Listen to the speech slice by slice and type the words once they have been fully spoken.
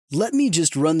"Let me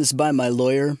just run this by my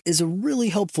lawyer" is a really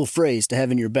helpful phrase to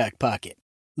have in your back pocket.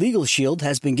 Legal Shield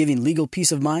has been giving legal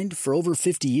peace of mind for over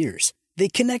 50 years. They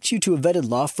connect you to a vetted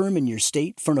law firm in your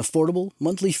state for an affordable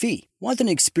monthly fee. Want an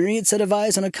experienced set of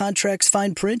eyes on a contract's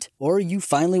fine print? Or you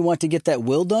finally want to get that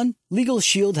will done? Legal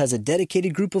Shield has a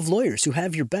dedicated group of lawyers who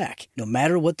have your back, no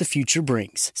matter what the future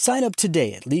brings. Sign up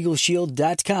today at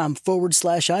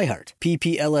LegalShield.com/iHeart.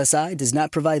 PPLSI does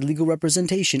not provide legal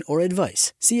representation or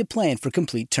advice. See a plan for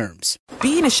complete terms.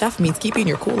 Being a chef means keeping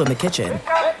your cool in the kitchen.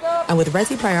 And with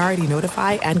Resi Priority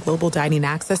Notify and Global Dining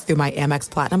Access through my Amex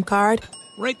Platinum card,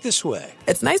 right this way.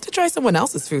 It's nice to try someone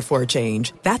else's food for a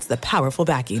change. That's the powerful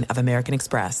backing of American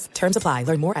Express. Terms apply.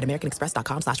 Learn more at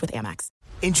americanexpress.com/withAmex.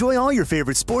 Enjoy all your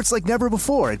favorite sports like never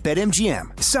before at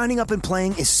BetMGM. Signing up and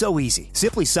playing is so easy.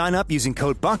 Simply sign up using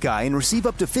code Buckeye and receive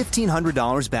up to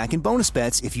 $1,500 back in bonus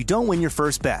bets if you don't win your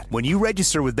first bet. When you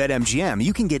register with BetMGM,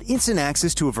 you can get instant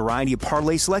access to a variety of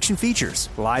parlay selection features,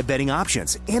 live betting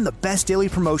options, and the best daily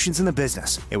promotions in the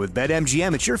business. And with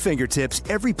BetMGM at your fingertips,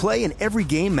 every play and every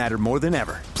game matter more than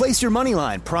ever. Place your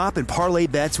moneyline, prop, and parlay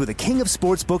bets with the king of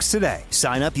sportsbooks today.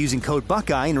 Sign up using code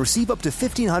Buckeye and receive up to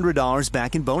 $1,500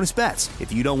 back in bonus bets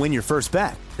if you don't win your first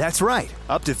bet. That's right,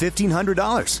 up to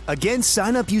 $1,500. Again,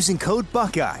 sign up using code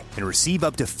Buckeye and receive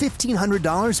up to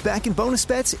 $1,500 back in bonus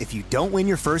bets if you don't win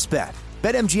your first bet.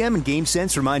 BetMGM and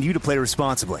GameSense remind you to play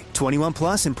responsibly. 21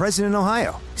 plus and present in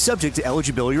Ohio. Subject to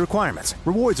eligibility requirements.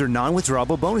 Rewards are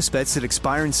non-withdrawable bonus bets that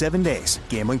expire in 7 days.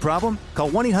 Gambling problem? Call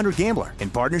 1-800-GAMBLER in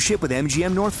partnership with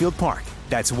MGM Northfield Park.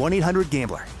 That's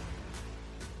 1-800-GAMBLER.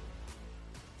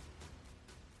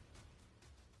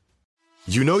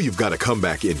 You know you've got a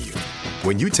comeback in you.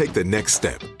 When you take the next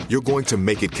step, you're going to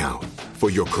make it count.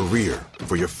 For your career,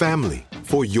 for your family,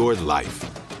 for your life.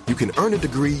 You can earn a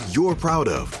degree you're proud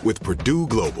of with Purdue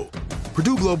Global.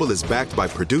 Purdue Global is backed by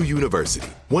Purdue University,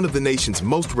 one of the nation's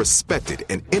most respected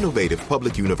and innovative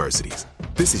public universities.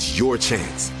 This is your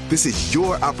chance. This is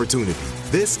your opportunity.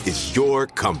 This is your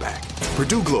comeback.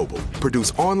 Purdue Global,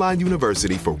 Purdue's online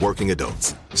university for working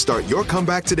adults. Start your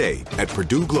comeback today at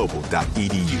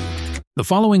purdueglobal.edu. The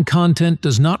following content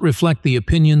does not reflect the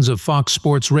opinions of Fox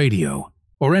Sports Radio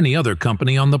or any other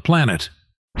company on the planet.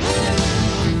 All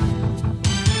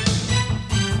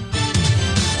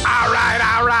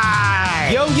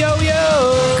right. Yo, yo,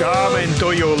 yo. Coming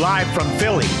to you live from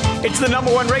Philly. It's the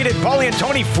number one rated Paulie and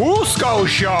Tony Fusco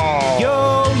show.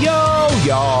 Yo, yo,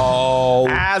 yo.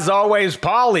 As always,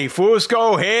 Paulie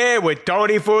Fusco here with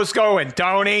Tony Fusco and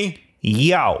Tony.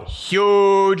 Yo.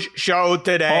 Huge show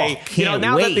today. Oh,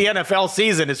 now wait. that the NFL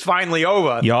season is finally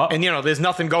over, yeah. And there's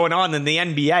nothing going on in the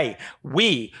NBA,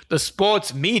 we, the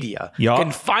sports media,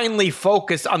 can finally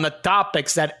focus on the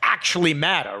topics that actually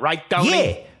matter, right, Tony?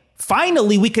 Yeah.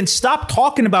 Finally, we can stop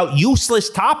talking about useless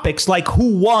topics like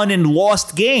who won and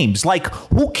lost games. Like,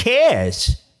 who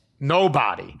cares?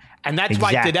 Nobody. And that's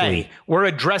why today we're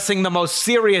addressing the most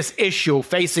serious issue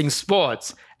facing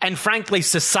sports and, frankly,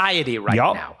 society right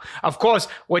now. Of course,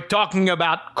 we're talking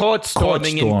about court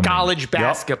storming in college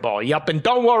basketball. Yep. And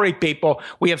don't worry, people.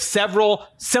 We have several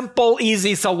simple,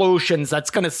 easy solutions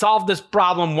that's going to solve this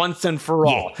problem once and for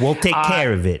all. We'll take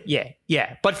care of it.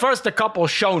 Yeah. But first, a couple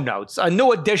show notes. A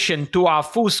new addition to our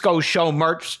Fusco Show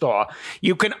merch store.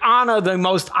 You can honor the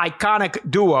most iconic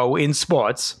duo in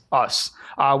sports, us,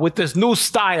 with this new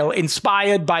style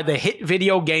inspired by the hit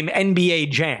video game NBA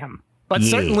Jam. But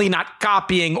certainly not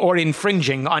copying or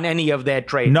infringing on any of their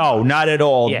trademarks. No, not at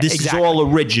all. This is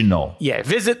all original. Yeah,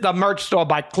 visit the merch store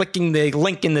by clicking the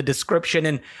link in the description.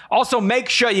 And also make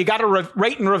sure you got to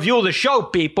rate and review the show,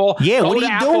 people. Yeah, Go what to are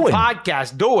you Apple doing?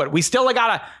 Podcast, do it. We still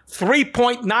got a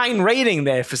 3.9 rating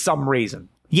there for some reason.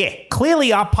 Yeah,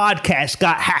 clearly our podcast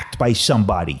got hacked by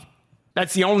somebody.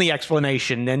 That's the only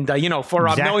explanation. And, for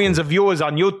our millions of viewers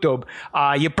on YouTube,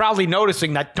 you're probably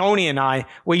noticing that Tony and I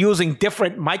were using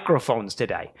different microphones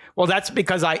today. Well, that's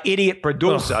because our idiot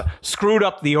producer screwed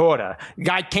up the order.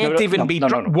 Guy can't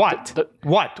No. What?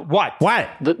 What?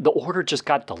 The order just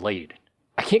got delayed.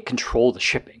 I can't control the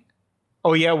shipping.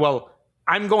 Oh, yeah, well,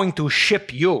 I'm going to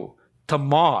ship you to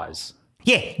Mars.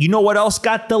 Yeah, you know what else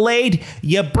got delayed?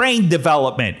 Your brain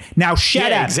development. Now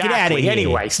shut up. Exactly. Get out of here.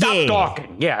 Anyway, stop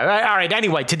talking. Yeah, all right.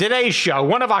 Anyway, to today's show,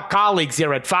 one of our colleagues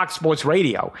here at Fox Sports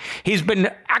Radio, he's been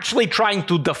actually trying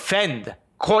to defend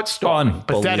court storming,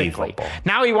 pathetically.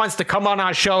 Now he wants to come on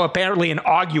our show apparently and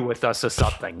argue with us or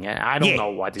something. I don't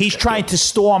know what. He's trying to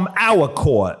storm our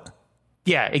court.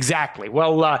 Yeah, exactly.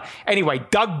 Well, anyway,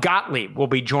 Doug Gottlieb will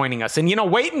be joining us. And,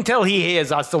 wait until he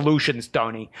hears our solutions,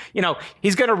 Tony.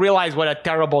 He's going to realize what a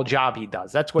terrible job he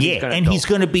does. That's what he's going to do. And he's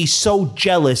going to be so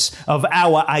jealous of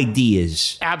our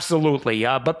ideas. Absolutely.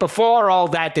 But before all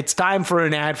that, it's time for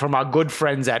an ad from our good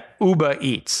friends at Uber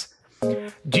Eats.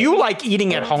 Do you like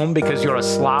eating at home because you're a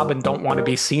slob and don't want to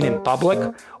be seen in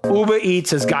public? Uber Eats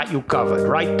has got you covered,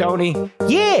 right, Tony?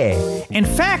 Yeah. In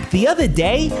fact, the other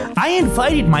day, I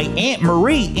invited my Aunt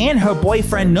Marie and her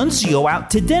boyfriend Nunzio out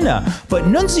to dinner, but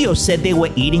Nunzio said they were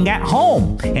eating at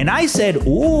home. And I said,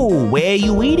 ooh, where are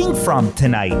you eating from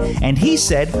tonight? And he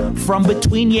said, from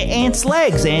between your aunt's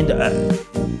legs. And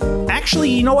actually,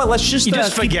 you know what? Let's just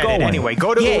forget it anyway.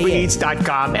 Go to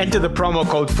UberEats.com, enter the promo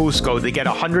code Fusco to get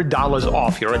 $100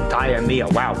 off your entire meal.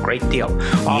 Wow, great deal.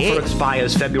 Offer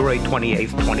expires February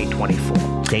 28th,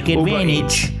 2024. Take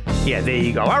advantage. Yeah, there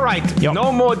you go. All right. Yep.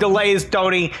 No more delays,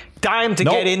 Tony. Time to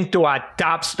get into our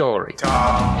top story.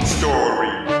 Top story.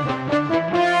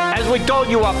 As we told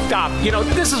you up top,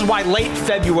 this is why late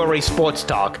February sports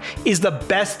talk is the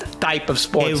best type of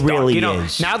sports talk. It really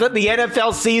is. Now that the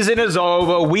NFL season is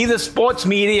over, we, the sports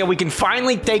media, we can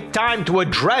finally take time to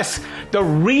address the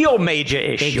real major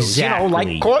issues,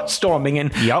 like court storming.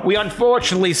 And we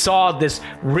unfortunately saw this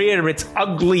rear its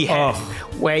ugly head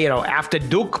where, after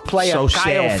Duke player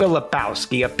Kyle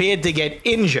Filipowski appeared to get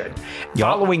injured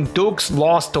following Duke's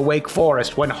loss to Wake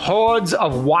Forest when hordes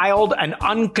of wild and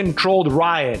uncontrolled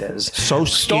rioters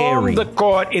stormed the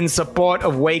court in support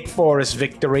of Wake Forest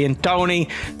victory. And Tony,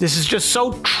 this is just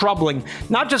so troubling,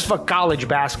 not just for college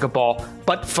basketball,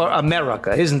 but for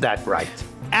America. Isn't that right?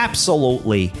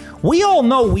 Absolutely. We all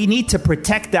know we need to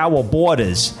protect our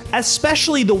borders,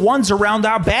 especially the ones around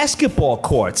our basketball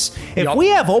courts. If we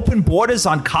have open borders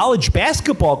on college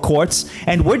basketball courts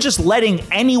and we're just letting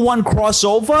anyone cross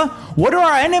over, what are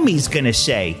our enemies going to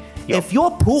say? If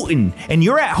you're Putin and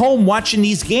you're at home watching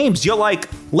these games, you're like,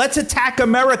 let's attack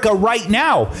America right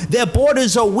now. Their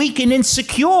borders are weak and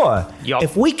insecure.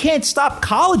 If we can't stop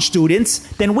college students,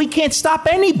 then we can't stop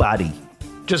anybody.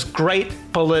 Just great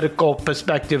political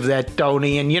perspective there,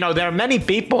 Tony. And, there are many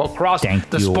people across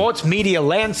the sports media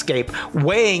landscape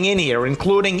weighing in here,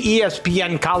 including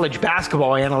ESPN college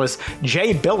basketball analyst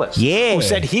Jay Billis, who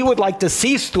said he would like to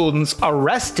see students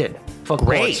arrested for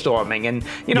court storming. And,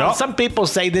 some people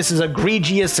say this is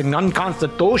egregious and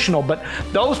unconstitutional, but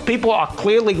those people are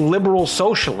clearly liberal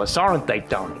socialists, aren't they,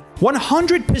 Tony?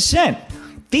 100%.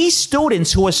 These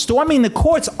students who are storming the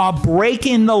courts are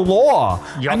breaking the law.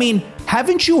 I mean,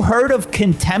 haven't you heard of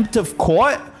contempt of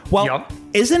court? Well,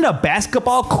 isn't a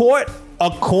basketball court a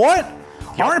court?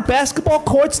 Aren't basketball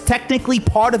courts technically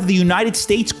part of the United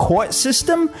States court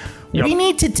system? We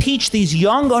need to teach these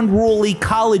young, unruly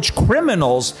college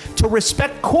criminals to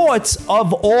respect courts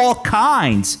of all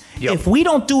kinds. If we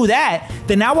don't do that,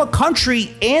 then our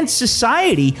country and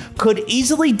society could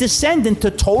easily descend into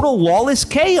total lawless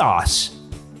chaos.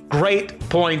 Great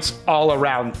points all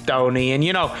around, Tony.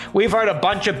 And, we've heard a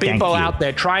bunch of people out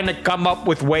there trying to come up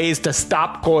with ways to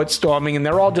stop court storming, and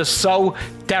they're all just so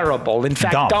terrible. In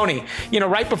fact, Tony,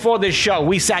 right before this show,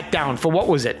 we sat down for, what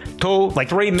was it,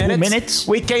 3 minutes? 2 minutes?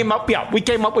 We came up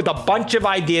with a bunch of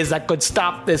ideas that could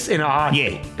stop this in a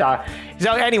heartbeat.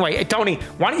 So anyway, Tony,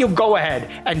 why don't you go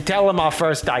ahead and tell them our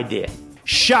first idea?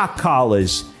 Shock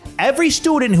collars. Every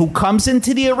student who comes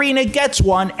into the arena gets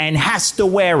one and has to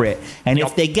wear it. And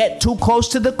if they get too close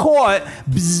to the court,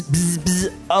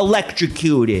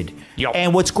 electrocuted.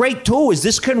 And what's great, too, is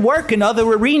this can work in other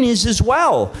arenas as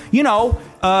well.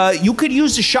 You could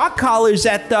use the shock collars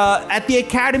at the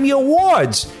Academy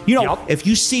Awards. If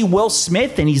you see Will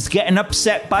Smith and he's getting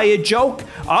upset by a joke,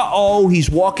 he's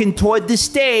walking toward the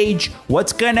stage.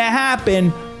 What's going to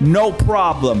happen? No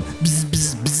problem.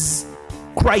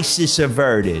 Crisis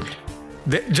averted.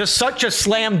 Just such a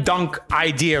slam dunk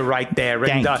idea right there.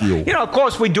 And, Thank you. Of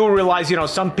course, we do realize,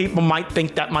 some people might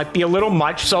think that might be a little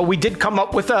much. So we did come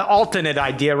up with an alternate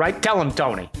idea, right? Tell them,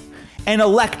 Tony. An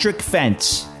electric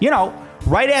fence.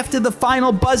 Right after the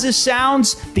final buzzer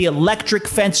sounds, the electric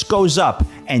fence goes up.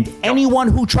 And anyone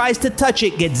who tries to touch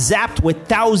it gets zapped with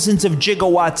thousands of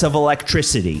gigawatts of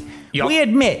electricity. We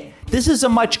admit, this is a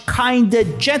much kinder,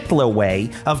 gentler way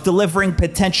of delivering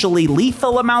potentially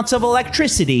lethal amounts of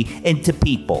electricity into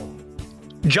people.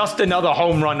 Just another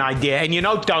home run idea. And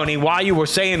Tony, while you were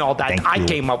saying all that, I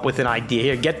came up with an idea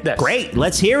here. Get this. Great.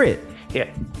 Let's hear it.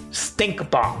 Here. Stink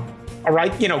bomb. All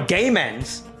right? Game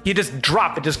ends. You just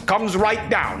drop it. Just comes right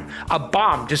down. A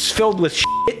bomb just filled with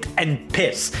shit and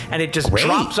piss. And it just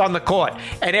drops on the court.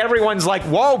 And everyone's like,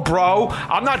 whoa, bro.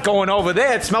 I'm not going over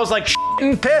there. It smells like shit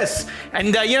and piss.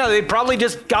 And, they probably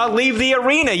just gotta leave the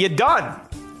arena. You're done.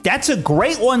 That's a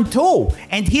great one, too.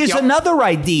 And here's another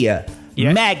idea.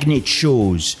 Yes. Magnet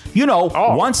shoes.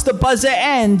 Once the buzzer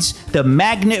ends, the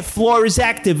magnet floor is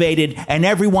activated and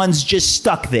everyone's just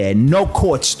stuck there. No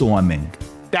court storming.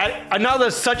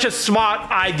 Such a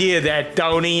smart idea there,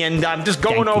 Tony. And I'm just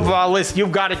going over our list.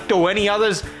 You've got it too. Any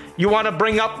others you want to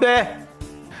bring up there?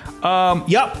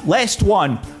 Last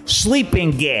one.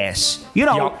 Sleeping gas. You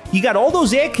got all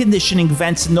those air conditioning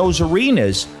vents in those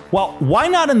arenas. Well, why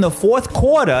not in the fourth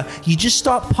quarter, you just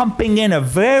start pumping in a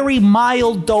very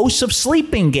mild dose of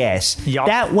sleeping gas.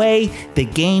 That way, the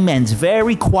game ends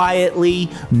very quietly,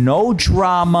 no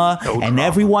drama, and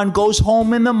everyone goes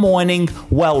home in the morning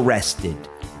well-rested.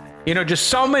 Just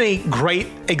so many great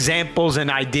examples and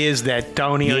ideas there,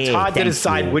 Tony. It's hard to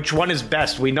decide which one is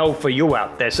best. We know for you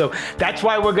out there. So that's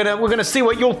why we're gonna see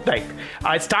what you'll think.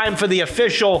 It's time for the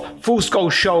official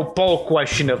Fusco Show poll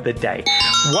question of the day.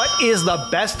 What is the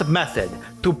best method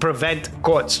to prevent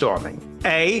court storming?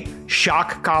 A,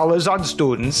 shock collars on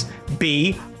students.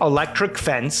 B, electric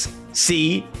fence.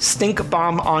 C, stink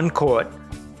bomb on court.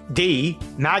 D,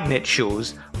 magnet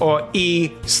shoes. Or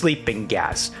E, sleeping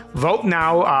gas. Vote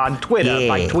now on Twitter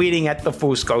by tweeting at the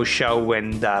Fusco Show,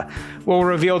 and we'll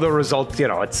reveal the results,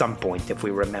 at some point if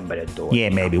we remember to do it. Yeah,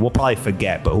 maybe. We'll probably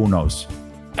forget, but who knows?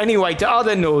 Anyway, to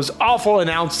other news, Awful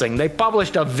Announcing, they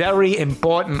published a very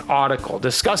important article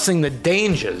discussing the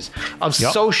dangers of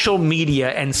social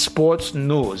media and sports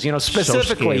news.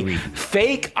 Specifically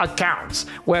fake accounts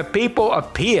where people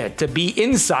appear to be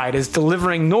insiders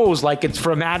delivering news like it's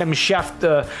from Adam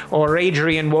Schefter or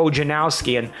Adrian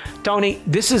Wojnarowski. And Tony,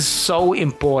 this is so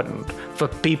important for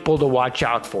people to watch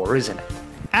out for, isn't it?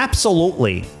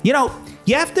 Absolutely.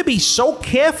 You have to be so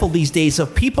careful these days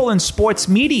of people in sports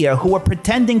media who are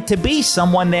pretending to be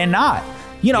someone they're not.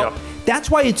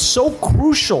 That's why it's so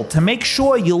crucial to make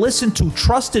sure you listen to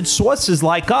trusted sources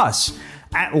like us.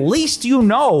 At least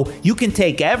you can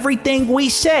take everything we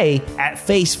say at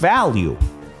face value.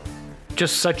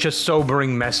 Just such a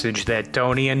sobering message there,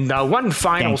 Tony. And one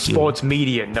final sports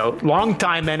media note.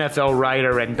 Longtime NFL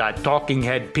writer and talking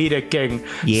head Peter King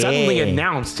suddenly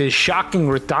announced his shocking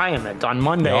retirement on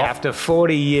Monday after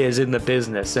 40 years in the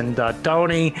business. And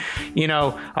Tony,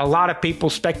 a lot of people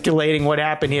speculating what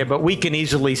happened here, but we can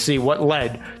easily see what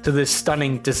led to this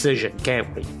stunning decision,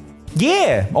 can't we?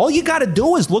 Yeah, all you got to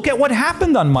do is look at what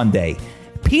happened on Monday.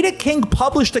 Peter King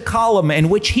published a column in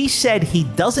which he said he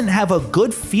doesn't have a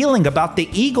good feeling about the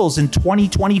Eagles in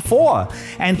 2024.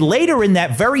 And later in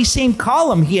that very same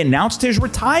column, he announced his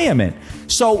retirement.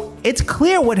 So it's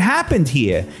clear what happened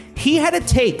here. He had a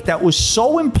take that was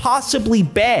so impossibly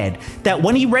bad that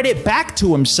when he read it back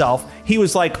to himself, he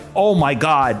was like, oh my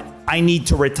God, I need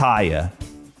to retire.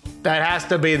 That has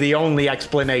to be the only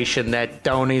explanation there,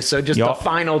 Tony. So just a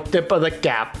final tip of the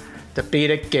cap to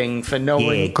Peter King for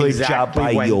knowing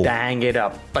exactly when to hang it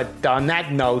up. But on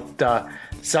that note,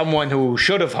 someone who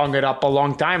should have hung it up a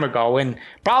long time ago and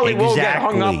probably will get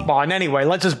hung up on anyway.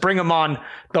 Let's just bring him on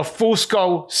the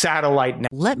Fusco satellite network.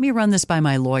 Let me run this by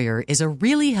my lawyer is a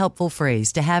really helpful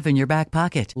phrase to have in your back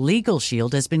pocket. Legal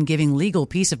Shield has been giving legal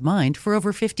peace of mind for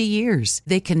over 50 years.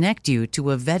 They connect you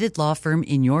to a vetted law firm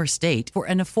in your state for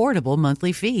an affordable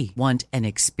monthly fee. Want an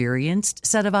experienced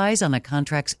set of eyes on a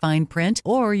contract's fine print?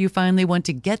 Or you finally want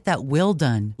to get that will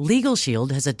done? Legal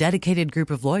Shield has a dedicated group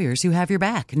of lawyers who have your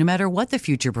back, no matter what the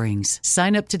future brings.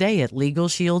 Sign up today at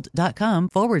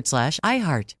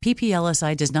LegalShield.com/iHeart.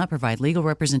 PPLSI does not provide legal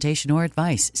representation or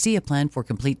advice. See a plan for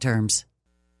complete terms.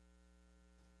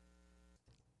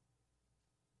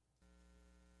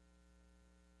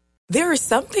 There are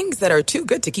some things that are too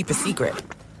good to keep a secret.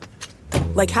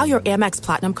 Like how your Amex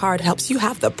Platinum card helps you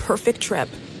have the perfect trip.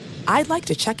 I'd like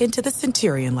to check into the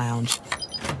Centurion Lounge.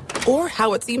 Or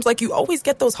how it seems like you always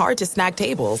get those hard-to-snag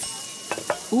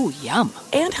tables. Ooh, yum.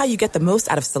 And how you get the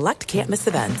most out of select can't-miss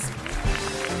events.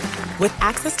 With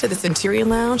access to the Centurion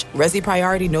Lounge, Resi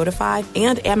Priority Notified,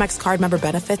 and Amex card member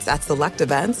benefits at select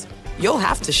events, you'll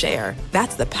have to share.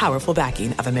 That's the powerful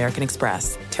backing of American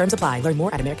Express. Terms apply. Learn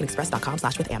more at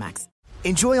americanexpress.com/withAmex.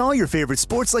 Enjoy all your favorite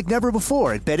sports like never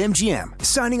before at BetMGM.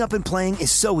 Signing up and playing is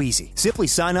so easy. Simply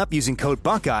sign up using code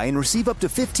Buckeye and receive up to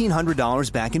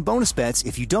 $1,500 back in bonus bets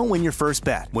if you don't win your first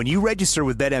bet. When you register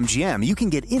with BetMGM, you can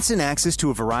get instant access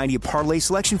to a variety of parlay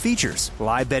selection features,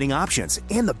 live betting options,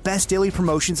 and the best daily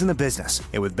promotions in the business.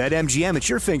 And with BetMGM at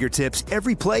your fingertips,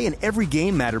 every play and every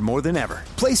game matter more than ever.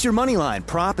 Place your moneyline,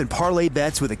 prop, and parlay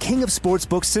bets with the king of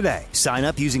sportsbooks today. Sign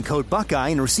up using code Buckeye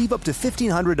and receive up to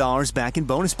 $1,500 back in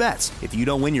bonus bets if you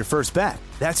don't win your first bet.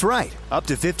 That's right, up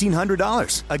to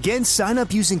 $1,500. Again, sign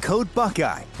up using code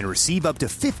Buckeye and receive up to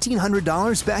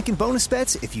 $1,500 back in bonus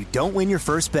bets if you don't win your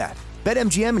first bet.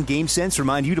 BetMGM and GameSense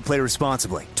remind you to play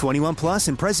responsibly. 21 plus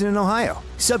and present in Ohio.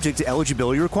 Subject to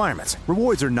eligibility requirements.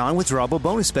 Rewards are non-withdrawable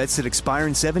bonus bets that expire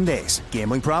in 7 days.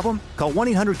 Gambling problem? Call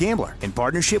 1-800-GAMBLER in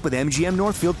partnership with MGM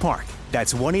Northfield Park.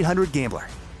 That's 1-800-GAMBLER.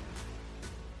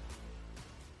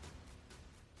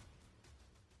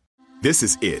 This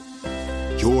is it.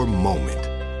 Your moment.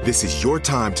 This is your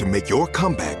time to make your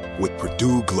comeback with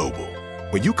Purdue Global.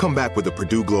 When you come back with a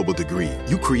Purdue Global degree,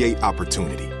 you create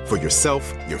opportunity for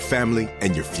yourself, your family,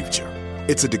 and your future.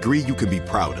 It's a degree you can be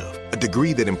proud of, a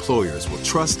degree that employers will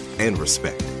trust and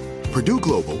respect. Purdue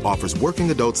Global offers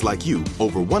working adults like you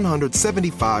over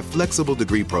 175 flexible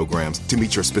degree programs to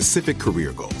meet your specific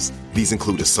career goals. These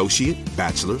include associate,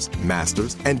 bachelor's,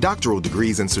 master's, and doctoral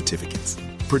degrees and certificates.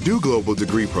 Purdue Global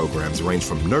degree programs range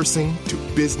from nursing to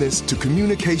business to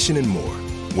communication and more.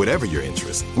 Whatever your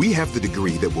interest, we have the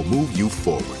degree that will move you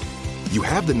forward. You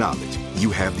have the knowledge, you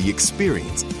have the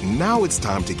experience. Now it's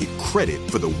time to get credit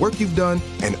for the work you've done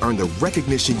and earn the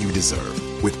recognition you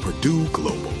deserve with Purdue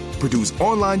Global, Purdue's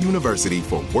online university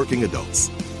for working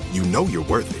adults. You know you're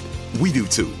worth it. We do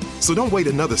too. So don't wait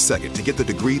another second to get the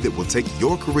degree that will take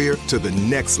your career to the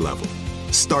next level.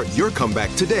 Start your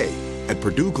comeback today at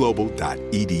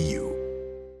purdueglobal.edu.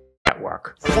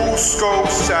 Network. Fusco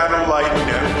Satellite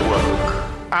Network.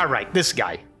 All right, this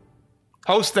guy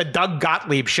hosts the Doug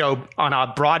Gottlieb show on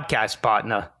our broadcast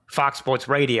partner, Fox Sports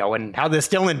Radio, and how they're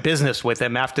still in business with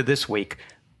him after this week.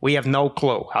 We have no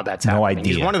clue how that's happening. No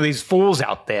idea. He's one of these fools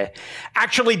out there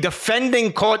actually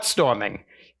defending court storming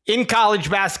in college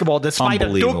basketball, despite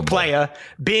a Duke player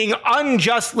being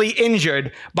unjustly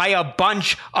injured by a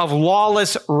bunch of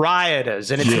lawless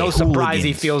rioters. And it's no surprise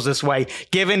he feels this way,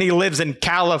 given he lives in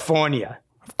California.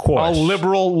 Of course. All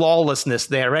liberal lawlessness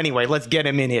there. Anyway, let's get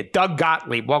him in here. Doug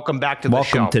Gottlieb, welcome back to the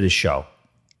show. Welcome to the show.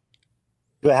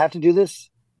 Do I have to do this?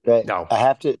 No. I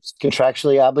have to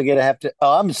contractually obligated. I have to.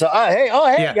 Oh, I'm sorry.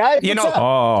 Hey, guys. You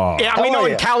know,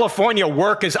 in California,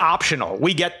 work is optional.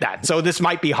 We get that. So this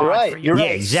might be hard for you. You're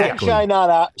right. Exactly.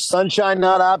 Sunshine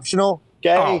not optional.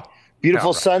 Okay.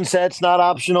 Beautiful sunsets not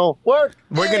optional. Work.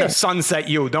 We're going to sunset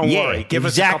you. Don't worry. Give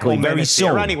us a couple minutes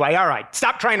here. Anyway, all right.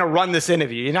 Stop trying to run this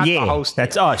interview. You're not the host.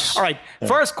 That's here. us. All right.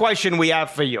 First question we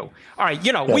have for you. All right.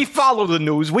 You know, we follow the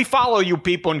news. We follow you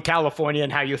people in California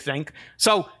and how you think.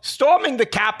 So storming the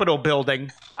Capitol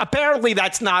building, apparently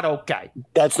that's not okay.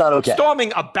 That's not okay.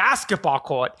 Storming a basketball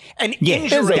court and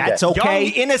injuring young,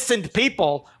 innocent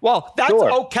people, well, that's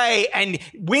okay and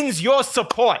wins your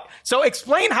support. So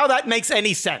explain how that makes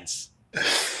any sense.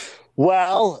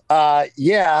 Well,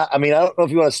 yeah. I mean, I don't know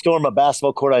if you want to storm a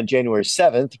basketball court on January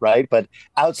 7th, right? But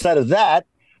outside of that,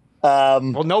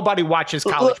 well, nobody watches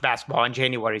college basketball on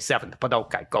January 7th. But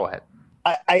okay, go ahead.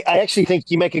 I actually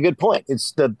think you make a good point.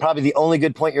 It's probably the only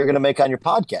good point you're going to make on your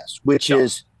podcast, which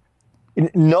is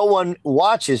no one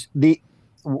watches the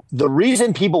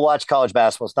reason people watch college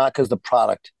basketball is not because the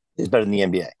product is better than the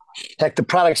NBA. Heck, the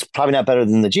product's probably not better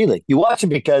than the G League. You watch it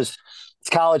because it's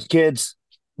college kids.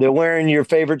 They're wearing your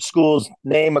favorite school's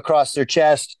name across their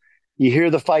chest. You hear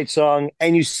the fight song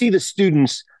and you see the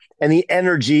students and the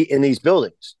energy in these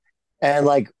buildings. And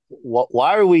like,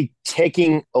 why are we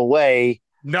taking away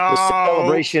the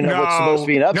celebration of what's supposed to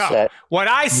be an upset? What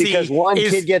I see because one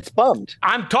kid gets bummed.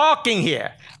 I'm talking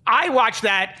here. I watch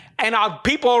that, and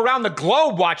people around the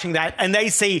globe watching that, and they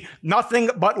see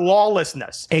nothing but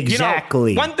lawlessness.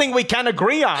 Exactly. You know, one thing we can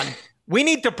agree on. We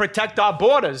need to protect our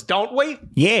borders, don't we?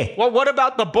 Yeah. Well, what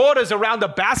about the borders around the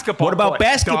basketball court? What about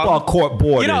basketball court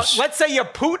borders? You know, let's say you're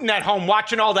Putin at home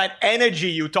watching all that energy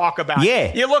you talk about.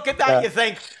 Yeah. You look at that, you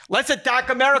think, let's attack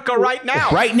America right now.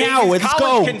 Right now, let's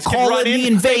go. Call it the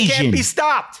invasion. They can't be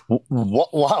stopped.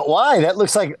 Why? That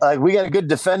looks like we got a good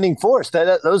defending force.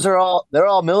 They're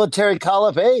all military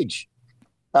call-up age.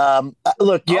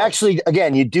 Look, you actually,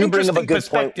 again, you do bring up a good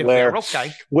point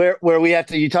where we have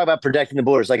to, you talk about protecting the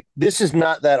borders. Like, this is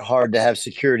not that hard to have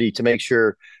security to make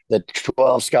sure that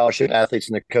 12 scholarship athletes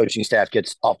and their coaching staff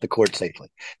gets off the court safely.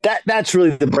 That's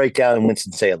really the breakdown in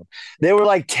Winston-Salem. There were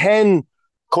like 10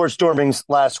 court stormings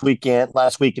last week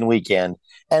and weekend,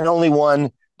 and only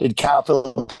one did Cal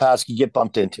Filipowski get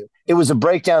bumped into. It was a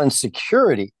breakdown in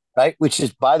security, right? Which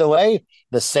is, by the way,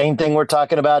 the same thing we're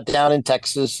talking about down in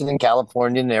Texas and in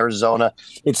California and Arizona.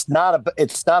 It's not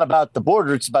about the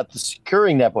border. It's about the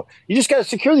securing that border. You just got to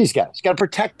secure these guys. You got to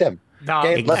protect them. No,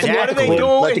 okay? What do they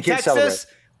do in Texas? Celebrate.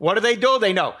 What do they do?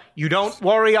 They know you don't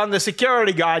worry on the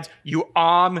security guards. You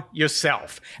arm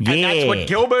yourself. And that's what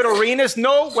Gilbert Arenas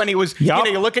knew when he was,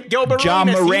 you look at Gilbert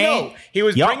Arenas. He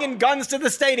was bringing guns to the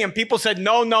stadium. People said,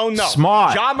 no.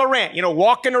 Smart. John Morant,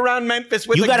 walking around Memphis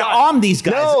with a gun. You got to arm these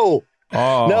guys.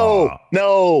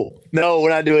 No, we're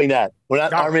not doing that. We're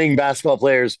not arming basketball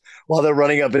players while they're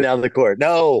running up and down the court.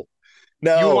 No.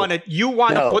 You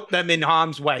want to put them in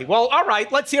harm's way. Well, all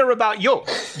right. Let's hear about you.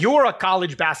 You were a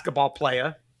college basketball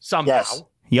player somehow. Yes.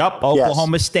 Yep.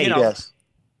 Oklahoma State. Yes.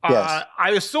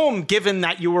 I assume, given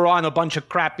that you were on a bunch of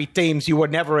crappy teams, you were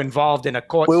never involved in a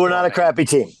court. We were not a crappy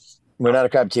team. We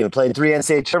played 3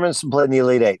 NCAA tournaments and played in the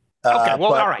Elite Eight. Okay,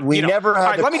 well, all right. We never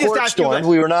had the court storm.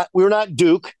 We were not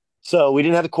Duke, so we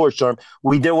didn't have the court storm.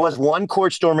 There was one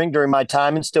court storming during my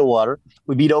time in Stillwater.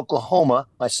 We beat Oklahoma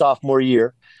my sophomore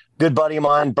year. Good buddy of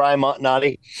mine, Brian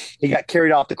Montanati, he got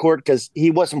carried off the court because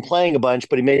he wasn't playing a bunch,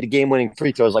 but he made the game-winning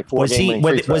free throws, like 4 game-winning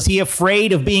free throws. Was he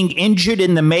afraid of being injured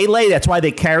in the melee? That's why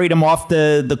they carried him off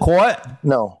the court?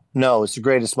 No. It's the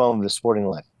greatest moment of his sporting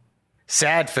life.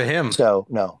 Sad for him. So,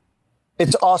 no.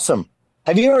 It's awesome.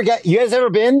 Have you guys ever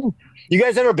been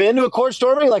to a court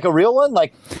storming, like a real one?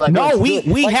 No,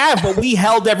 we have, but we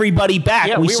held everybody back.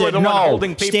 Yeah, we said, no,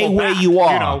 stay where you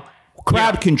are.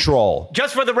 Crowd control.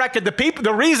 Just for the record,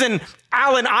 the reason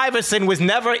Allen Iverson was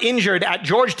never injured at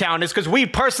Georgetown is because we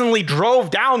personally drove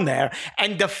down there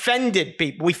and defended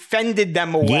people. We fended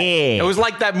them away. Yeah. It was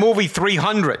like that movie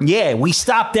 300. Yeah, we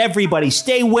stopped everybody.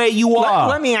 Stay where you are.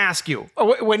 Let me ask you,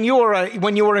 when you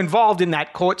were involved in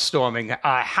that court storming,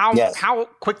 how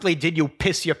quickly did you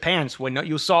piss your pants when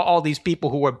you saw all these people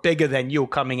who were bigger than you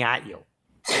coming at you?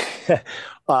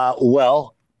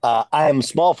 I am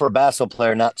small for a basketball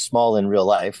player, not small in real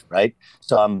life, right?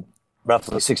 So I'm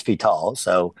roughly 6 feet tall.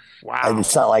 So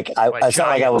it's not like I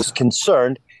was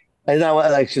concerned. And I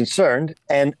was concerned.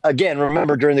 And again,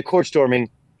 remember during the court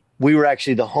storming, we were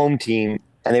actually the home team,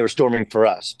 and they were storming for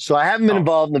us. So I haven't been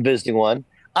involved in the visiting one.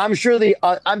 I'm sure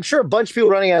a bunch of people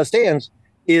running out of stands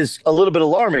is a little bit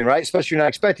alarming, right? Especially you're not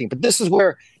expecting. But this is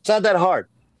where it's not that hard.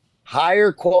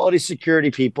 Hire quality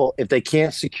security people if they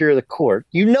can't secure the court.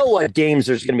 You know what games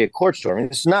there's going to be a court storming.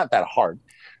 It's not that hard.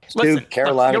 Duke,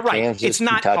 Carolina, you're right. Kansas, it's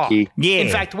not Kentucky. Hard. Yeah. In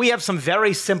fact, we have some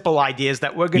very simple ideas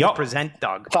that we're going to present,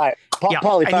 Doug.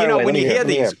 Paulie, and when you hear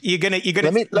these, you're gonna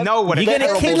know what you're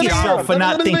gonna kick yourself for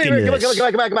not thinking this.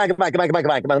 Come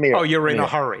on. Oh, you're in a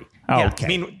hurry. Okay. I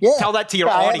mean, tell that to your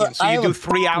audience. So you do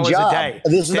 3 hours a day.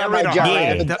 This is not my job.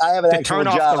 I have an to turn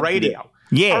off the radio.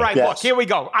 Yeah. All right, look, here we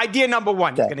go. Idea number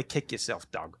 1. You're going to kick yourself,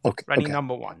 Doug. Ready,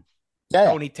 number 1.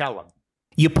 Tony, tell him.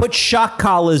 You put shock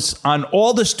collars on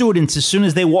all the students as soon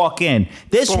as they walk in.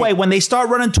 This way, when they start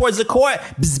running towards the court,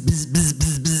 bzz, bzz, bzz,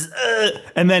 bzz,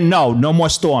 bzz, and then no more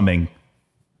storming.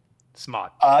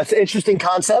 Smart. It's an interesting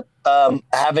concept.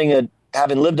 Having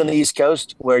lived on the East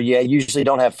Coast where you usually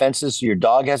don't have fences, so your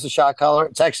dog has a shock collar,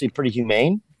 it's actually pretty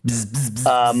humane. Bzz,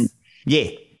 bzz,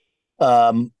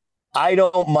 bzz. I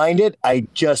don't mind it. I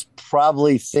just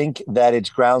probably think that it's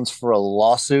grounds for a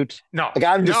lawsuit. No,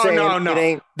 I'm just saying it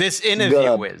ain't. This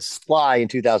interview is fly in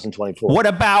 2024. What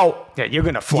about? Yeah, you're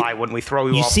gonna fly when we throw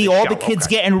you. You off see all the kids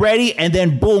getting ready, and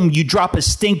then boom, you drop a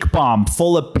stink bomb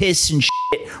full of piss and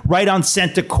shit right on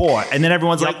center court, and then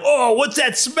everyone's like, "Oh, what's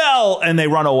that smell?" And they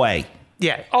run away.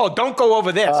 Yeah. Oh, don't go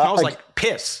over there. It smells like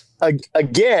piss.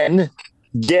 Again,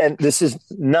 this is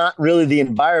not really the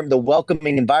environment, the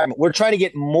welcoming environment. We're trying to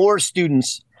get more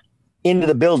students into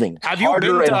the building. Have you been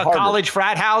to a college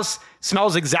frat house?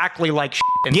 Smells exactly like shit.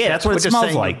 Yeah, that's what it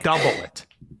smells like. Double it.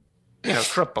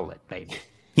 Triple it, maybe.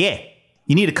 Yeah.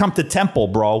 You need to come to Temple,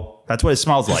 bro. That's what it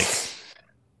smells like.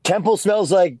 Temple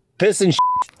smells like piss and shit.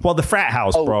 Well, the frat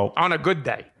house, bro. On a good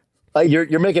day.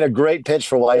 You're making a great pitch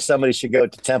for why somebody should go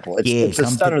to Temple. It's a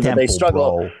stunner that they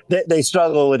struggle. They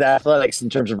struggle with athletics in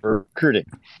terms of recruiting.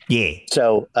 Yeah.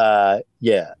 So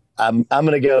I'm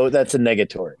gonna go. That's a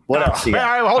negatory. What else? All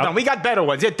right, hold on. We got better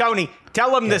ones. Yeah, Tony,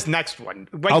 tell them this next one.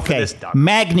 Wait for this, Doug.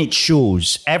 Magnet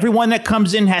shoes. Everyone that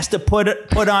comes in has to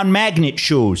put on magnet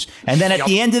shoes, and then at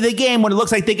the end of the game, when it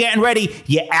looks like they're getting ready,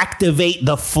 you activate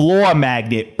the floor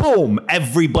magnet. Boom!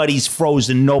 Everybody's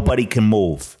frozen. Nobody can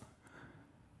move.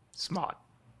 Smart.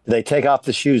 They take off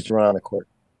the shoes to run on the court.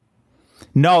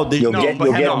 No, you'll get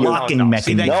locking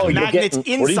mechanism. See, magnets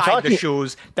inside the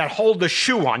shoes that hold the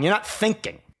shoe on. You're not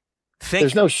thinking.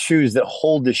 There's no shoes that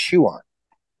hold the shoe on.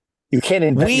 You can't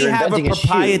invent. We have a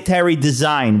proprietary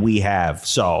design. We have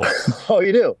so. Oh,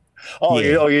 you do.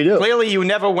 You do. Clearly, you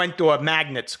never went to a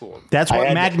magnet school. That's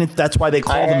what magnet. That's why they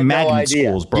call them magnet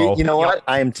schools, bro. You know what?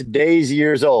 I am today's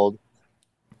years old.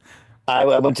 I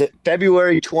went to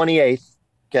February 28th.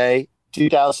 Okay,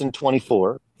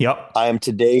 2024. Yep. I am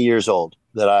today years old.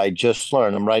 That I just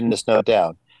learned. I'm writing this note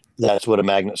down. That's what a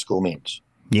magnet school means.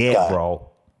 Yeah, bro.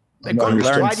 Good.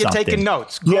 Glad you're taking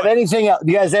notes. Good. Do you have anything else?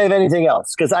 Do you guys have anything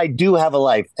else? Because I do have a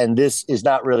life, and this is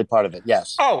not really part of it.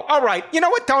 Yes. Oh, all right. You know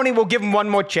what, Tony? We'll give him one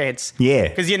more chance. Yeah.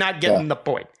 Because you're not getting the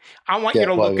point. I want you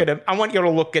to look at him. I want you to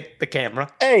look at the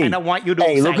camera. Hey, and I want you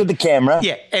to look at the camera.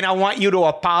 Yeah, and I want you to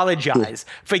apologize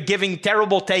for giving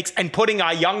terrible takes and putting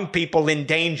our young people in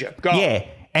danger. Go. Yeah,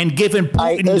 and giving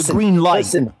Putin the green light.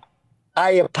 Listen,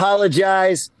 I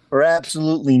apologize for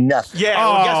absolutely nothing.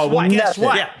 Yeah, well, guess what? Guess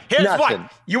what? Yeah, here's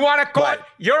what. You want to court?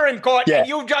 You're in court, and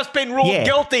you've just been ruled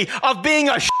guilty of being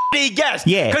a shitty guest.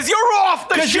 Yeah. Because you're off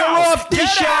the show. You're off the Get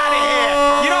show. out of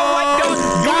here. You know what?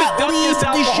 Don't dump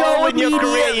yourself a hole in your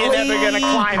career you're never going to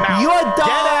climb out. You're done. Get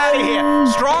out of here.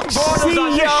 Strong borders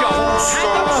on this show.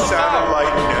 Hang up the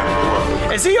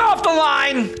phone. Is he off the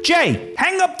line? Jay,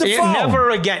 hang up the phone.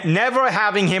 Never again. Never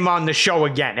having him on the show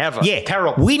again, ever. Yeah.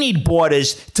 Terrible. We need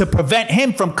borders to prevent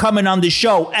him from coming on the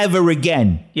show ever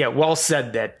again. Yeah, well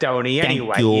said there, Tony.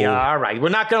 Anyway, you. Yeah, all right. We're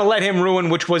not going to let him ruin,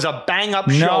 which was a bang-up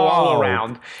show all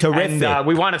around. Terrific. And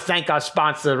we want to thank our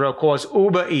sponsor, of course,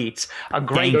 Uber Eats. A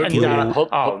great... Thank you. Hold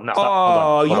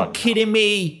on. You kidding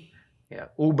me? Yeah,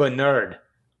 Uber nerd.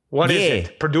 What is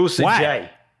it? Producer Jay.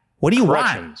 What do you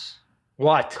want?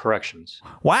 What? Corrections.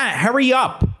 What? Hurry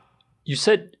up. You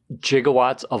said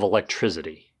gigawatts of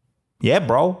electricity. Yeah,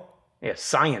 bro. Yeah,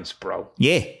 science, bro.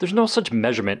 Yeah. There's no such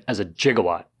measurement as a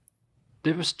gigawatt.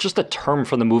 It was just a term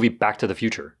from the movie Back to the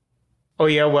Future. Oh,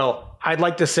 yeah, well, I'd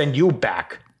like to send you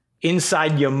back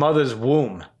inside your mother's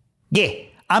womb. Yeah,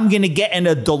 I'm going to get in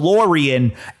a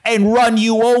DeLorean and run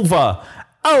you over.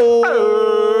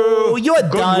 Oh, you're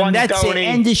Good done. one, That's Tony. it.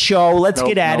 End the show. Let's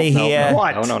get out of here.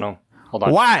 What? No. Hold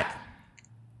on. What?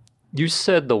 You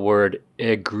said the word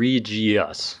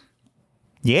egregious.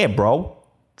 Yeah, bro.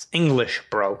 It's English,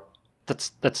 bro.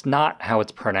 That's not how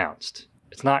it's pronounced.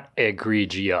 It's not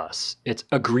egregious. It's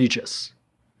egregious.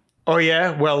 Oh,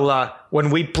 yeah? Well,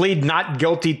 when we plead not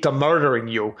guilty to murdering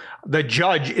you, the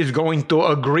judge is going to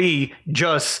agree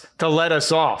just to let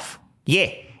us off. Yeah.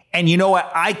 And you know what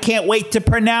I can't wait to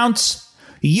pronounce?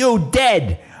 You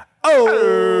dead.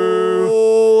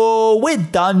 Oh, we're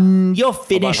done. You're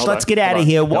finished. Let's get out of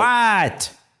here. No.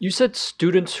 What? You said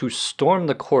students who storm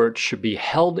the court should be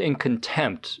held in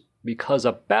contempt because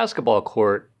a basketball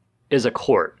court is a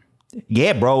court.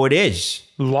 Yeah, bro, it is.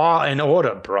 Law and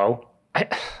order, bro.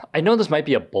 I know this might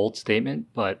be a bold statement,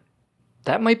 but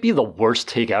that might be the worst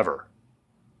take ever.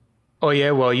 Oh,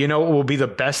 yeah? Well, you know what will be the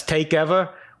best take ever?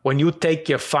 When you take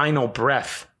your final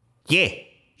breath. Yeah.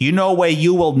 You know where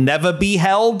you will never be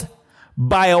held?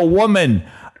 By a woman.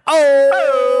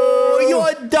 Oh,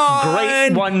 you're done.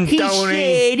 Great one,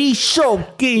 Tony. He's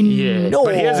soaking. Yeah,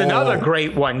 but here's another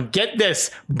great one. Get this.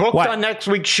 Booked on next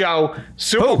week's show,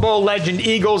 Super Bowl legend,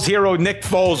 Eagles hero Nick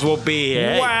Foles will be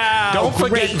here. Wow. Don't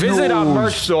forget, visit our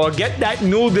merch store. Get that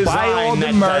new design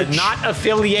that's not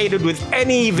affiliated with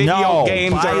any video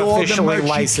games or officially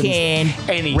licensed.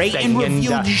 Anything. Rate and review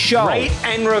the show. Rate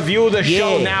and review the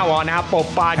show now on Apple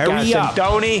Podcasts. Hurry up. And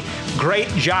Tony, great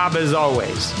job as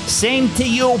always. Same to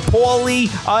you, Paulie.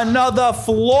 Another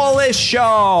flawless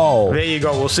show. There you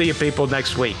go. We'll see you people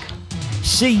next week.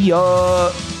 See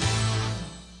ya.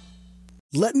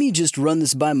 "Let me just run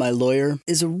this by my lawyer"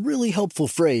 is a really helpful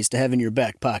phrase to have in your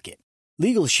back pocket.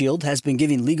 Legal Shield has been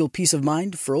giving legal peace of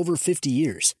mind for over 50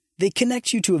 years. They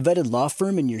connect you to a vetted law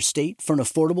firm in your state for an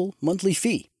affordable monthly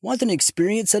fee. Want an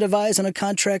experienced set of eyes on a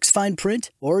contract's fine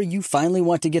print? Or you finally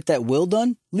want to get that will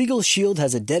done? Legal Shield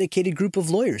has a dedicated group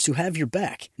of lawyers who have your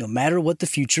back, no matter what the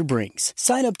future brings.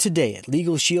 Sign up today at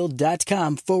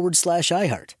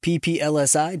LegalShield.com/iHeart.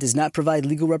 PPLSI does not provide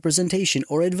legal representation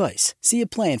or advice. See a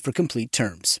plan for complete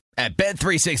terms. At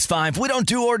Bet365, we don't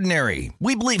do ordinary.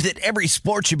 We believe that every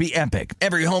sport should be epic.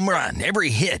 Every home run, every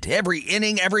hit, every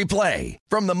inning, every play.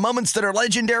 From the moments that are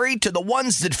legendary to the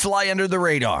ones that fly under the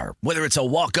radar. Whether it's a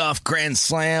walk-off grand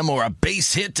slam or a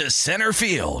base hit to center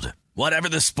field. Whatever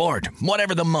the sport,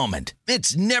 whatever the moment,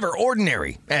 it's never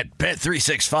ordinary at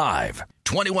Bet365.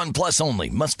 21 plus only.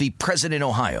 Must be present in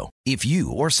Ohio. If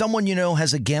you or someone you know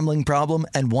has a gambling problem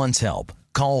and wants help,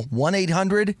 call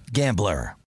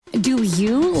 1-800-GAMBLER. Do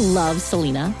you love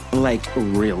Selena? Like,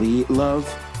 really love?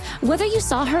 Whether you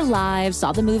saw her live,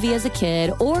 saw the movie as a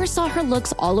kid, or saw her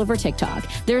looks all over TikTok,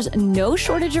 there's no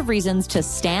shortage of reasons to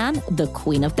stan the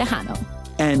Queen of Tejano.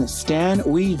 And Stan,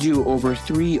 we do over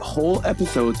 3 whole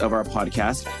episodes of our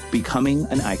podcast, Becoming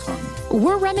an Icon.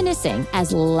 We're reminiscing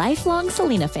as lifelong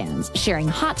Selena fans, sharing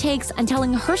hot takes and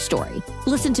telling her story.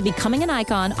 Listen to Becoming an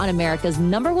Icon on America's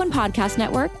 #1 podcast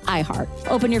network, iHeart.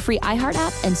 Open your free iHeart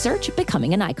app and search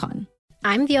Becoming an Icon.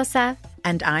 I'm Diosa.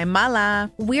 And I'm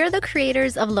Mala. We're the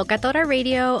creators of Locatora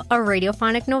Radio, a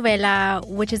radiophonic novela,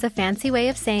 which is a fancy way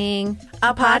of saying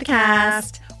a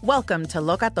podcast. Welcome to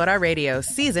Locatora Radio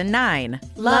Season 9.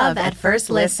 Love at First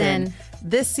Listen.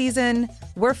 This season,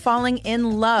 we're falling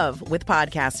in love with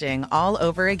podcasting all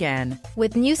over again.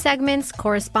 With new segments,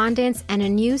 correspondence, and a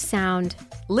new sound.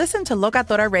 Listen to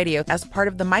Locatora Radio as part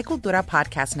of the My Cultura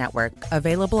Podcast Network,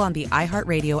 available on the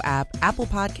iHeartRadio app, Apple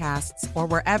Podcasts, or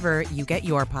wherever you get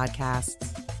your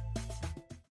podcasts.